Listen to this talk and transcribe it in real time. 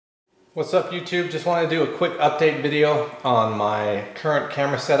What's up YouTube? Just wanted to do a quick update video on my current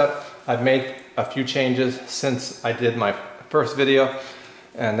camera setup. I've made a few changes since I did my first video,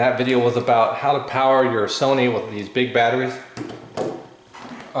 and that video was about how to power your Sony with these big batteries.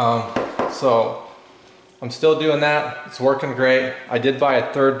 So I'm still doing that. It's working great. I did buy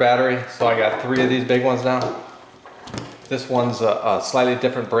a third battery, so I got 3 of these big ones now. This one's a slightly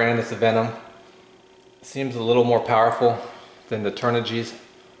different brand. It's a Venom. It seems a little more powerful than the Turnigy's.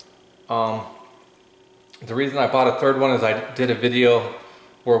 The reason I bought a third one is I did a video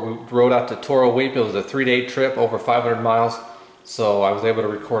where we rode out to Toro Weep. It was a 3-day trip over 500 miles. So I was able to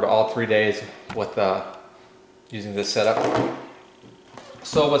record all 3 days with using this setup.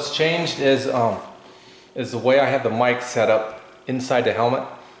 So what's changed is the way I have the mic set up inside the helmet.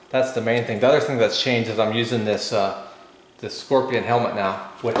 That's the main thing. The other thing that's changed is I'm using this this Scorpion helmet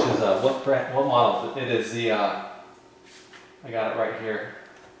now, which is what model is it? It is the I got it right here.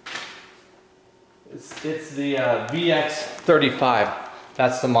 It's the VX35.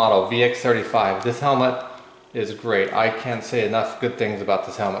 That's the model, VX35. This helmet is great. I can't say enough good things about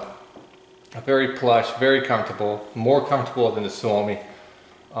this helmet. Very plush, very comfortable, more comfortable than the Sony.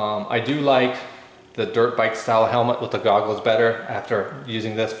 I do like the dirt bike style helmet with the goggles better after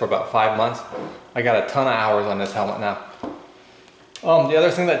using this for about 5 months. I got a ton of hours on this helmet now. The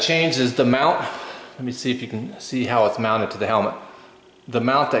other thing that changed is the mount. Let me see if you can see how it's mounted to the helmet. The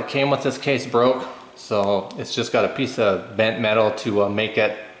mount that came with this case broke, so it's just got a piece of bent metal to make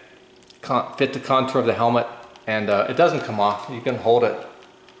it fit the contour of the helmet, and it doesn't come off. You can hold it.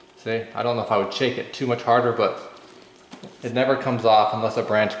 See, I don't know if I would shake it too much harder, but it never comes off unless a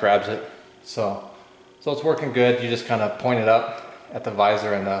branch grabs it. So it's working good. You just kind of point it up at the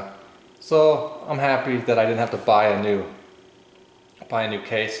visor, and so I'm happy that I didn't have to buy a new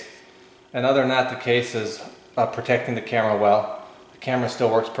case. And other than that, the case is protecting the camera well. The camera still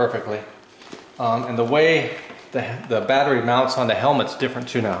works perfectly. And the way the battery mounts on the helmet's different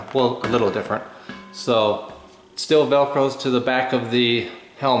too now. Well, a little different. So it still velcros to the back of the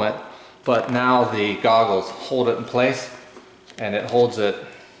helmet, but now the goggles hold it in place, and it holds it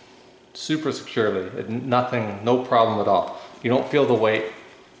super securely. No problem at all. You don't feel the weight.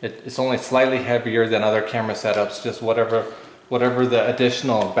 It's only slightly heavier than other camera setups, just whatever the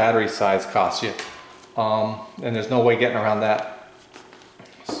additional battery size costs you. And there's no way getting around that.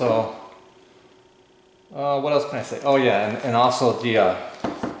 So what else can I say? Oh yeah, and also the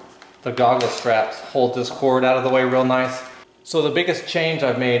goggle straps hold this cord out of the way real nice. So the biggest change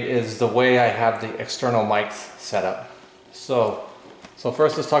I've made is the way I have the external mics set up. So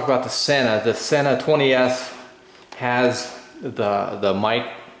first let's talk about the Sena. The Sena 20S has the mic,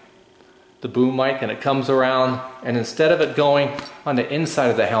 the boom mic, and it comes around, and instead of it going on the inside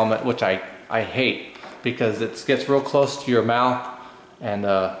of the helmet, which I hate because it gets real close to your mouth, and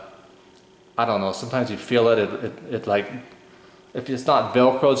I don't know, sometimes you feel it. It like, if it's not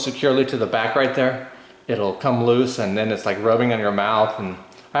velcroed securely to the back right there, it'll come loose, and then it's like rubbing on your mouth, and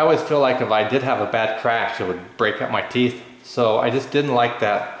I always feel like if I did have a bad crash, it would break up my teeth. So I just didn't like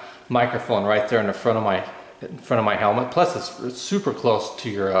that microphone right there in the front of my helmet. Plus it's super close to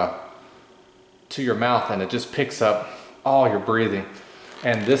your mouth, and it just picks up all your breathing.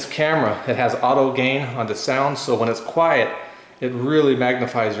 And this camera, it has auto gain on the sound, so when it's quiet, it really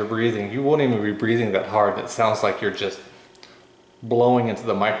magnifies your breathing. You won't even be breathing that hard. It sounds like you're just blowing into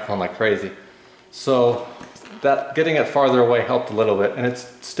the microphone like crazy. So that getting it farther away helped a little bit, and it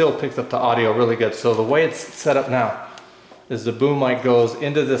still picks up the audio really good. So the way it's set up now is the boom mic goes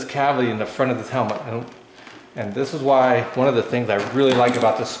into this cavity in the front of this helmet, and this is why one of the things I really like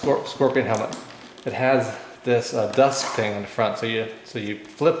about this Scorpion helmet, it has this dust thing on the front. So you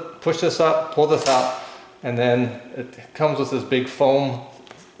push this up, pull this out, and then it comes with this big foam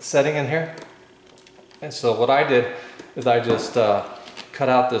setting in here. And so what I did is I just cut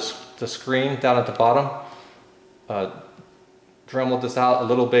out the screen down at the bottom, dremeled this out a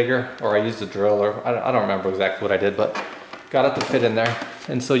little bigger, or I used a drill, or I don't remember exactly what I did, but got it to fit in there.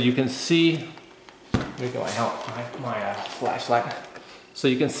 And so you can see, let me get my flashlight. So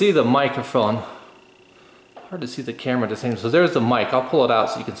you can see the microphone. Hard to see the camera the same. So there's the mic. I'll pull it out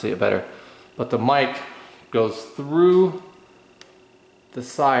so you can see it better. But the mic goes through the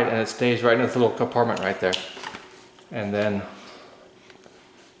side, and it stays right in this little compartment right there. And then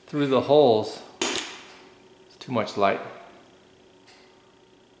through the holes, it's too much light.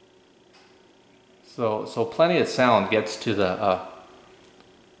 So plenty of sound gets to the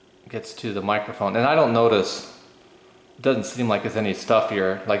microphone, and I don't notice. It doesn't seem like it's any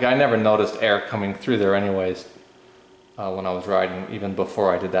stuffier. Like, I never noticed air coming through there anyways when I was riding, even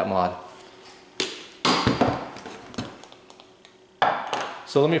before I did that mod.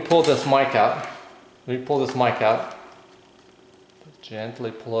 So let me pull this mic out. Let me pull this mic out. Gently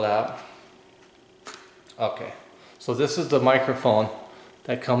pull it out. Okay, so this is the microphone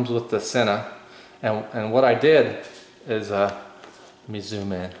that comes with the Sony. And what I did is, let me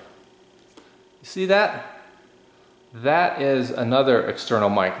zoom in. You see that? That is another external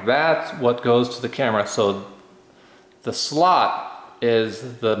mic. That's what goes to the camera. So the slot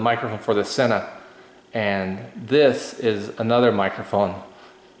is the microphone for the Sony, and this is another microphone.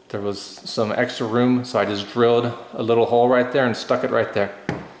 There was some extra room, so I just drilled a little hole right there and stuck it right there.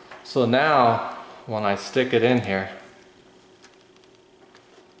 So now, when I stick it in here,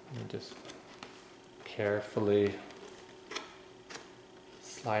 let me just carefully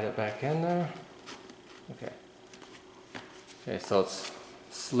slide it back in there. Okay. Okay, so it's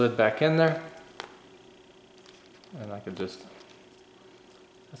slid back in there. And I could just,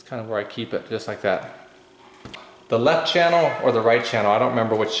 that's kind of where I keep it, just like that. The left channel or the right channel, I don't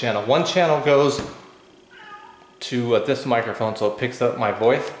remember which channel. One channel goes to this microphone, so it picks up my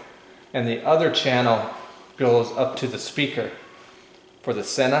voice, and the other channel goes up to the speaker for the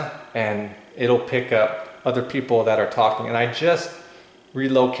Sony, and it'll pick up other people that are talking. And I just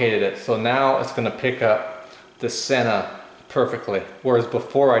relocated it, so now it's going to pick up the Sony perfectly, whereas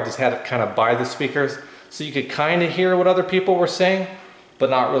before I just had it kind of by the speakers, so you could kind of hear what other people were saying, but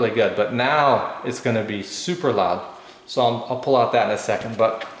not really good. But now it's going to be super loud. So I'll pull out that in a second.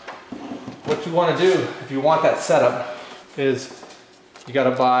 But what you want to do if you want that setup is you got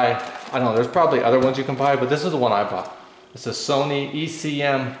to buy, I don't know, there's probably other ones you can buy, but this is the one I bought. It's a Sony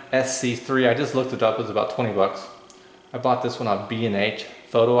ECM SC3. I just looked it up, it was about 20 bucks. I bought this one on B&H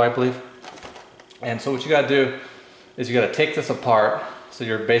Photo, I believe. And so what you got to do is you got to take this apart. So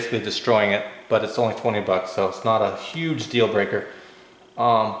you're basically destroying it, but it's only 20 bucks, so it's not a huge deal breaker.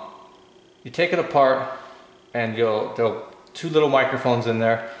 You take it apart, and there'll two little microphones in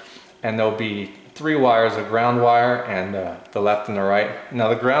there, and there'll be 3 wires, a ground wire and the left and the right. Now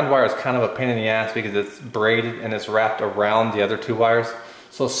the ground wire is kind of a pain in the ass because it's braided and it's wrapped around the other 2 wires.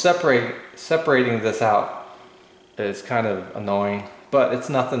 So separating this out is kind of annoying, but it's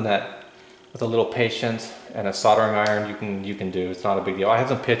nothing that with a little patience and a soldering iron you can do. It's not a big deal. I have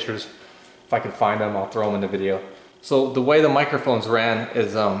some pictures. If I can find them, I'll throw them in the video. So the way the microphones ran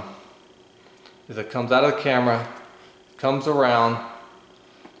is it comes out of the camera, comes around,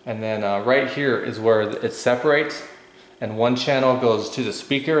 and then right here is where it separates, and one channel goes to the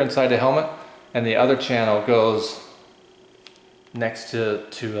speaker inside the helmet, and the other channel goes next to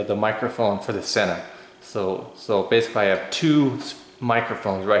the microphone for the Sony. So basically I have 2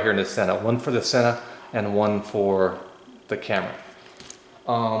 microphones right here in the Sony, one for the Sony and one for the camera.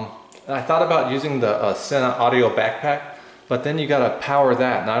 And I thought about using the Sony audio backpack, but then you gotta power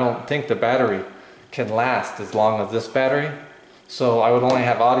that, and I don't think the battery can last as long as this battery. So I would only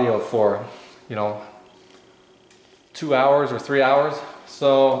have audio for, 2 hours or 3 hours.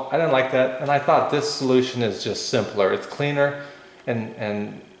 So I didn't like that, and I thought this solution is just simpler. It's cleaner,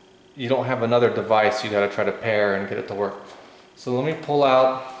 and you don't have another device you gotta try to pair and get it to work. So let me pull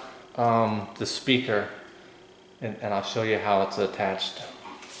out the speaker, and I'll show you how it's attached.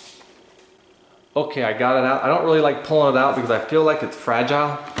 Okay, I got it out. I don't really like pulling it out because I feel like it's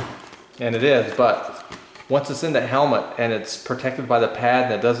fragile, and it is, but once it's in the helmet and it's protected by the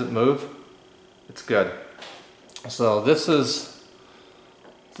pad and it doesn't move, it's good. So this is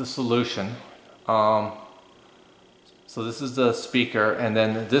the solution. So this is the speaker, and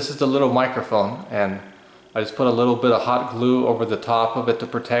then this is the little microphone, and I just put a little bit of hot glue over the top of it to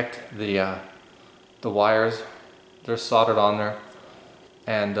protect the wires. They're soldered on there.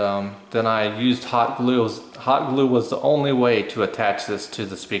 And then I used hot glue. Hot glue was the only way to attach this to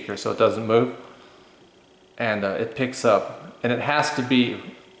the speaker so it doesn't move. And it picks up. And it has to be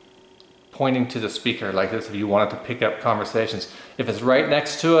pointing to the speaker like this if you want it to pick up conversations. If it's right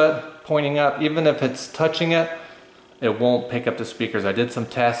next to it, pointing up, even if it's touching it, it won't pick up the speakers. I did some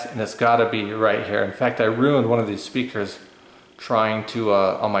tests, and it's got to be right here. In fact, I ruined one of these speakers trying to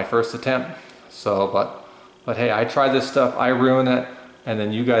on my first attempt. So, but hey, I tried this stuff. I ruined it, and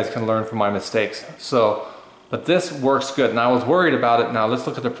then you guys can learn from my mistakes. So, but this works good, and I was worried about it. Now let's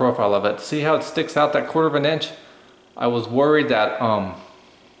look at the profile of it. See how it sticks out that 1/4 inch? I was worried that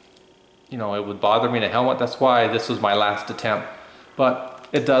it would bother me in a helmet. That's why this was my last attempt, but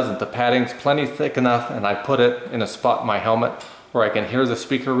it doesn't. The padding's plenty thick enough, and I put it in a spot in my helmet where I can hear the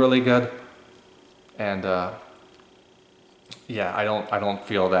speaker really good. And yeah, I don't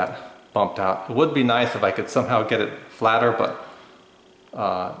feel that bumped out. It would be nice if I could somehow get it flatter, but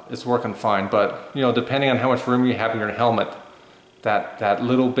it's working fine. But depending on how much room you have in your helmet, that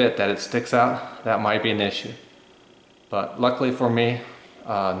little bit that it sticks out, that might be an issue. But luckily for me,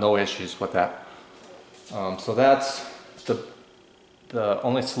 no issues with that. So that's the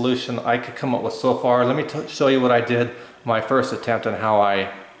only solution I could come up with so far. Let me show you what I did my first attempt and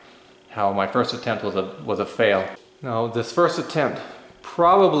how my first attempt was a fail. Now this first attempt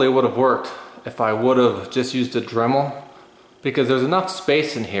probably would have worked if I would have just used a Dremel, because there's enough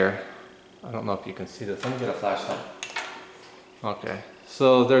space in here. I don't know if you can see this. Let me get a flashlight. Okay,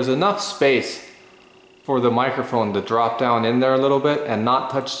 so there's enough space for the microphone to drop down in there a little bit and not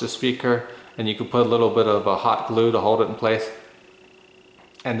touch the speaker, and you can put a little bit of a hot glue to hold it in place.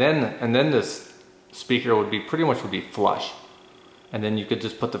 And then this speaker would be pretty much flush. And then you could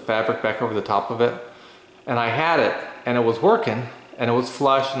just put the fabric back over the top of it. And I had it, and it was working, and it was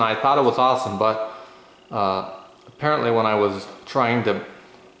flush, and I thought it was awesome, but apparently when I was trying to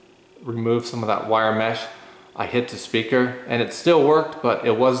remove some of that wire mesh, I hit the speaker, and it still worked, but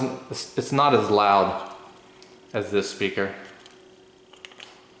it's not as loud as this speaker.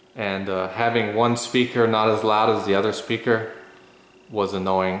 And having one speaker not as loud as the other speaker was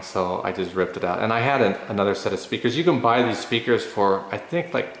annoying, so I just ripped it out. And I had another set of speakers. You can buy these speakers for, I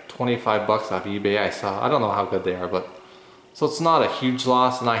think, like 25 bucks off eBay. I don't know how good they are, but so it's not a huge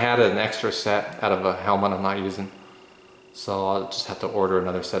loss. And I had an extra set out of a helmet I'm not using, so I'll just have to order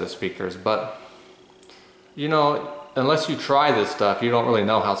another set of speakers. But you know, unless you try this stuff, you don't really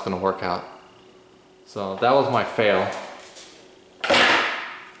know how it's going to work out. So that was my fail.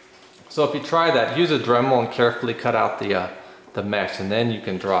 So if you try that, use a Dremel and carefully cut out the mesh, and then you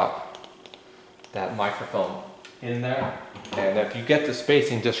can drop that microphone in there. And if you get the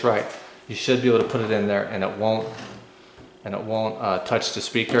spacing just right, you should be able to put it in there, and it won't touch the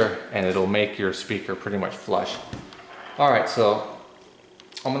speaker, and it'll make your speaker pretty much flush. All right, so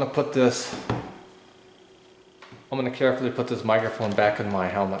I'm gonna carefully put this microphone back in my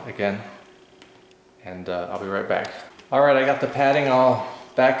helmet again, and I'll be right back. All right, I got the padding all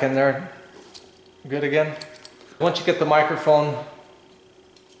back in there, good again. Once you get the microphone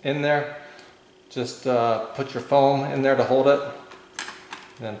in there, just put your foam in there to hold it,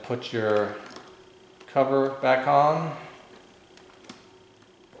 and then put your cover back on.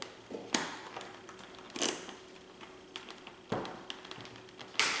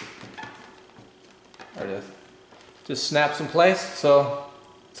 There it is. Just snaps in place. So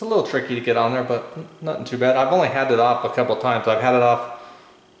it's a little tricky to get on there, but nothing too bad. I've only had it off a couple times. I've had it off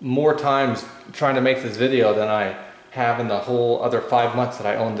more times trying to make this video than I have in the whole other 5 months that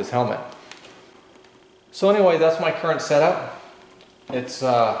I owned this helmet. So anyway, that's my current setup. It's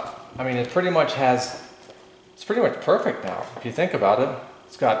I mean, it's pretty much perfect now if you think about it.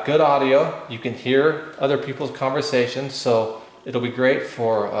 It's got good audio. You can hear other people's conversations, so it'll be great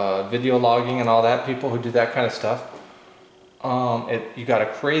for video logging and all that, people who do that kind of stuff. You got a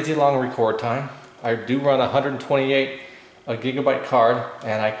crazy long record time. I do run a 128 gigabyte card,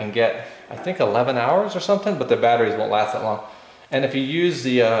 and I can get, I think, 11 hours or something, but the batteries won't last that long. And if you use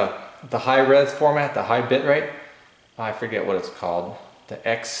the high res format, the high bit rate, I forget what it's called, the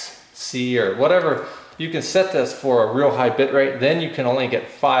XC or whatever, you can set this for a real high bit rate, then you can only get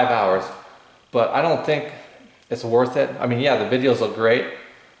 5 hours. But I don't think it's worth it. I mean, yeah, the videos look great,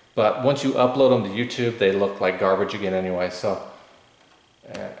 but once you upload them to YouTube, they look like garbage again anyway. So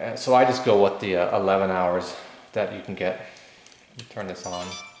I just go with the 11 hours that you can get. Let me turn this on.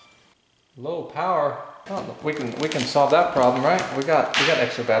 Low power. Oh, we can solve that problem, right? We got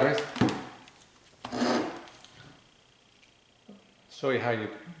extra batteries. Show you how you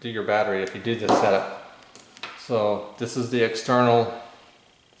do your battery if you do this setup. So this is the external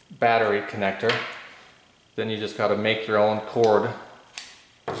battery connector. Then you just got to make your own cord.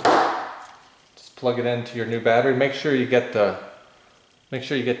 Just plug it into your new battery. Make sure you get to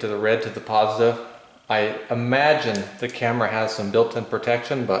the red to the positive. I imagine the camera has some built-in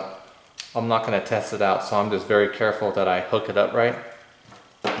protection, but I'm not going to test it out, so I'm just very careful that I hook it up right.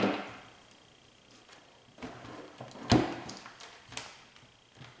 Put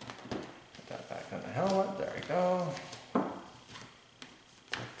that back on the helmet. There we go.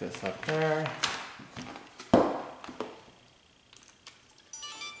 Put this up there.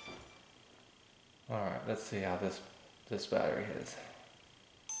 Alright, let's see how this battery is.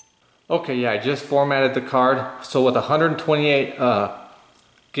 Okay, yeah, I just formatted the card. So with a 128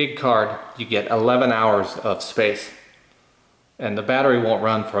 gig card, you get 11 hours of space. And the battery won't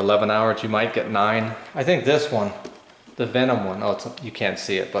run for 11 hours. You might get 9. I think this one, the Venom one, you can't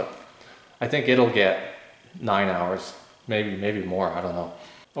see it, but I think it'll get 9 hours. Maybe more, I don't know.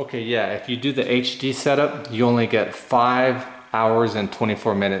 Okay, yeah, if you do the HD setup, you only get 5 hours and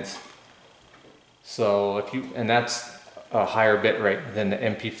 24 minutes. So and that's a higher bit rate than the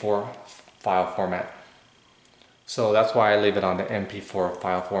MP4 file format. So that's why I leave it on the MP4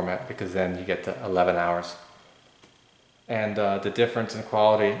 file format, because then you get the 11 hours. And the difference in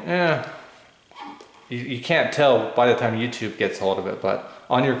quality, you can't tell by the time YouTube gets hold of it, but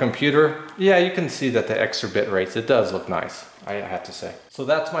on your computer, yeah, you can see that the extra bit rates, it does look nice, I have to say. So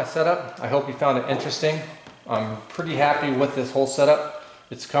that's my setup. I hope you found it interesting. I'm pretty happy with this whole setup.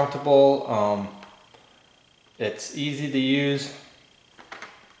 It's comfortable, it's easy to use.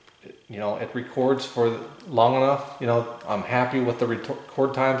 You know, it records for long enough. You know, I'm happy with the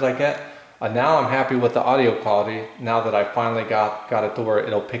record times I get. Now I'm happy with the audio quality, now that I finally got it to where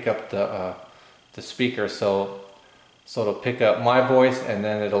it'll pick up the speaker. So it'll pick up my voice, and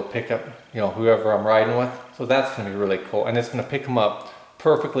then it'll pick up, you know, whoever I'm riding with. So that's gonna be really cool, and it's gonna pick them up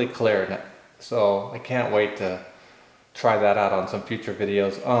perfectly clear. So I can't wait to try that out on some future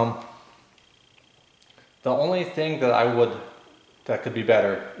videos. The only thing that could be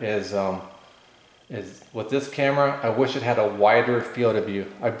better is with this camera, I wish it had a wider field of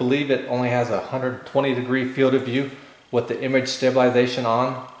view. I believe it only has a 120-degree field of view with the image stabilization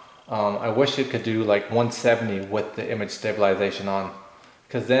on. I wish it could do like 170 with the image stabilization on,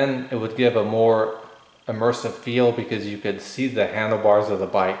 because then it would give a more immersive feel, because you could see the handlebars of the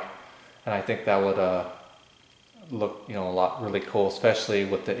bike, and I think that would look, you know, really cool, especially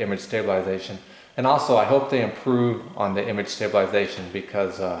with the image stabilization. And also, I hope they improve on the image stabilization,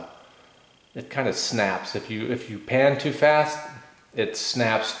 because it kind of snaps. If you pan too fast, it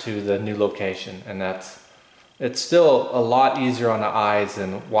snaps to the new location, and it's still a lot easier on the eyes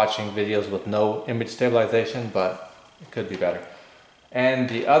than watching videos with no image stabilization, but it could be better. And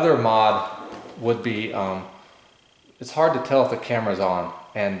the other mod would be, it's hard to tell if the camera's on,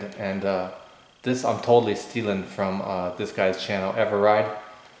 and this I'm totally stealing from this guy's channel, Everride.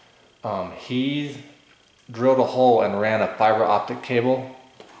 He drilled a hole and ran a fiber optic cable.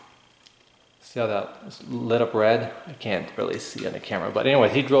 See how that lit up red? I can't really see on the camera, but anyway,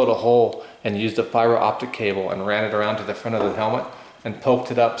 he drilled a hole and used a fiber optic cable and ran it around to the front of the helmet and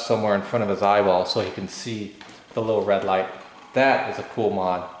poked it up somewhere in front of his eyeball so he can see the little red light. That is a cool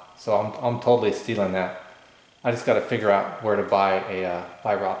mod, so I'm totally stealing that. I just got to figure out where to buy a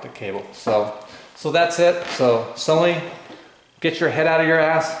fiber optic cable. So that's it. So Sony, get your head out of your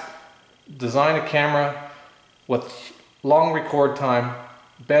ass. Design a camera with long record time,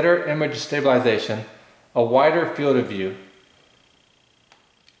 better image stabilization, a wider field of view.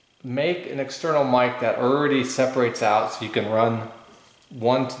 Make an external mic that already separates out, so you can run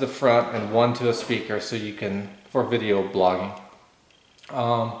one to the front and one to a speaker, so you can, for video blogging.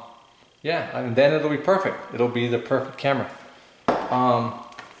 Yeah, and then it'll be perfect. It'll be the perfect camera.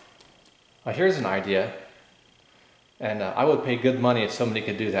 Here's an idea, and I would pay good money if somebody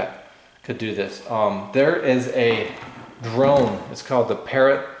could do this. There is a drone. It's called the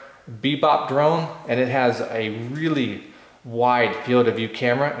Parrot Bebop drone, and it has a really wide field of view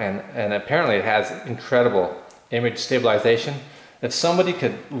camera, and apparently it has incredible image stabilization. If somebody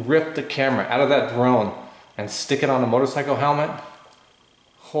could rip the camera out of that drone and stick it on a motorcycle helmet,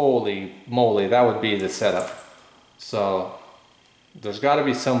 holy moly, that would be the setup. So there's got to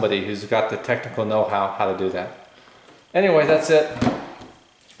be somebody who's got the technical know-how how to do that. Anyway, that's it.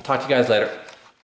 Talk to you guys later.